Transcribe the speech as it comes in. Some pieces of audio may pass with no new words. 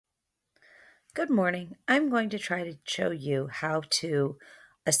Good morning. I'm going to try to show you how to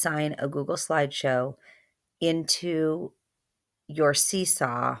assign a Google slideshow into your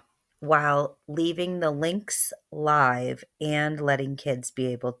Seesaw while leaving the links live and letting kids be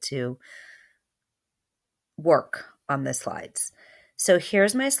able to work on the slides. So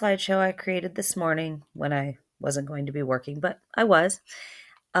here's my slideshow I created this morning when I wasn't going to be working, but I was.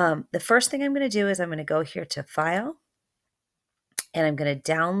 The first thing I'm going to do is I'm going to go here to File, and I'm going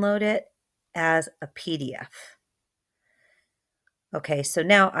to download it as a PDF. Okay, so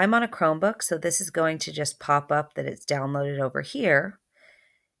now I'm on a Chromebook, so this is going to just pop up that it's downloaded over here,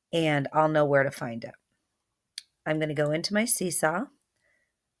 and I'll know where to find it. I'm going to go into my Seesaw.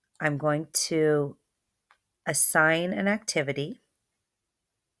 I'm going to assign an activity.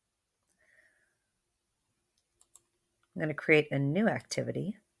 I'm going to create a new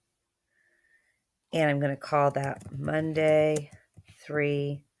activity, and I'm going to call that Monday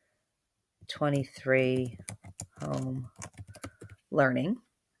 3/23 Home Learning.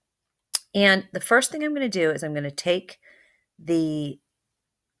 And the first thing I'm going to do is I'm going to take the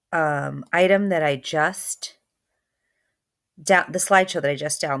item that I just the slideshow that I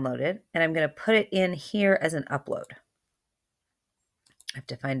just downloaded, and I'm going to put it in here as an upload. I have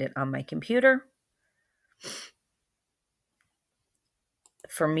to find it on my computer.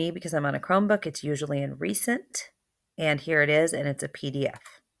 For me, because I'm on a Chromebook, it's usually in Recent, and here it is, and it's a PDF.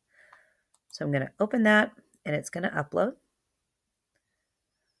 So I'm going to open that, and it's going to upload.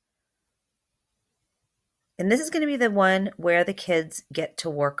 And this is going to be the one where the kids get to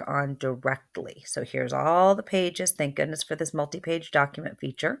work on directly. So here's all the pages. Thank goodness for this multi-page document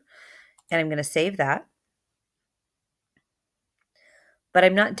feature. And I'm going to save that. But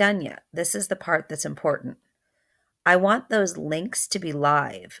I'm not done yet. This is the part that's important. I want those links to be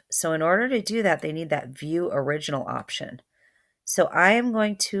live. So in order to do that, they need that View Original option. So I am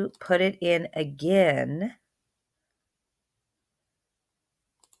going to put it in again.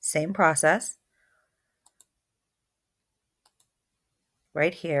 Same process.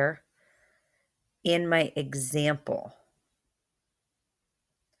 Right here in my example.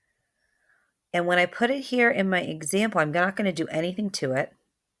 And when I put it here in my example, I'm not going to do anything to it.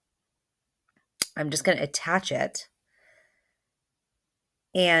 I'm just going to attach it.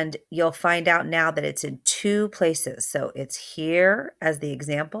 And you'll find out now that it's in two places. So it's here as the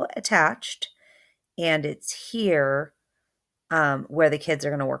example attached, and it's here where the kids are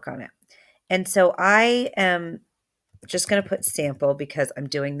going to work on it. And so I am just going to put sample because I'm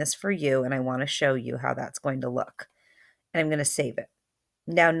doing this for you and I want to show you how that's going to look. And I'm going to save it.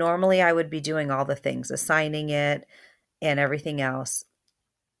 Now, normally I would be doing all the things, assigning it and everything else.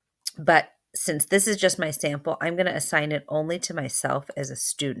 But since this is just my sample, I'm going to assign it only to myself as a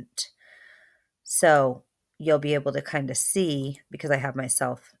student. So you'll be able to kind of see, because I have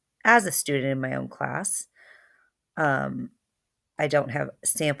myself as a student in my own class. I don't have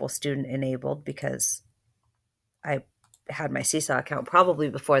sample student enabled because I had my Seesaw account probably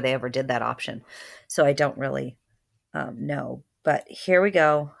before they ever did that option. So I don't really know. But here we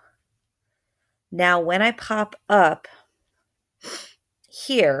go. Now, when I pop up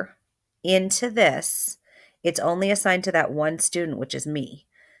here into this, it's only assigned to that one student, which is me.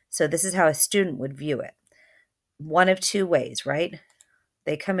 So this is how a student would view it. One of two ways, right?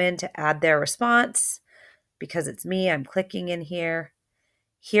 They come in to add their response. Because it's me, I'm clicking in here.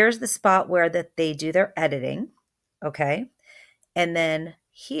 Here's the spot where that they do their editing, okay? And then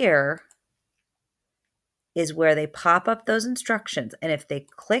here is where they pop up those instructions. And if they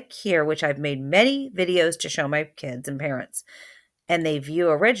click here, which I've made many videos to show my kids and parents, and they view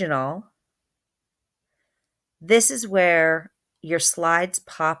original, this is where your slides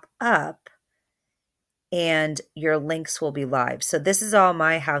pop up and your links will be live. So this is all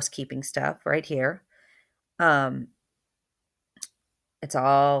my housekeeping stuff right here. It's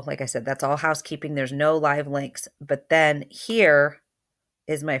all, like I said, that's all housekeeping. There's no live links. But then here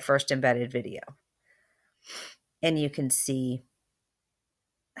is my first embedded video. And you can see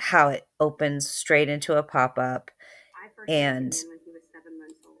how it opens straight into a pop-up. And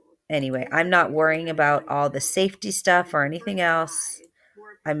anyway, I'm not worrying about all the safety stuff or anything else.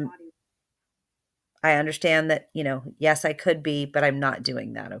 I understand that, yes, I could be, but I'm not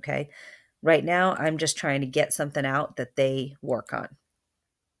doing that, okay? Right now, I'm just trying to get something out that they work on.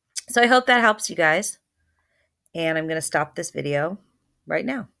 So I hope that helps you guys. And I'm going to stop this video right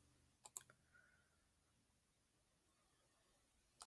now.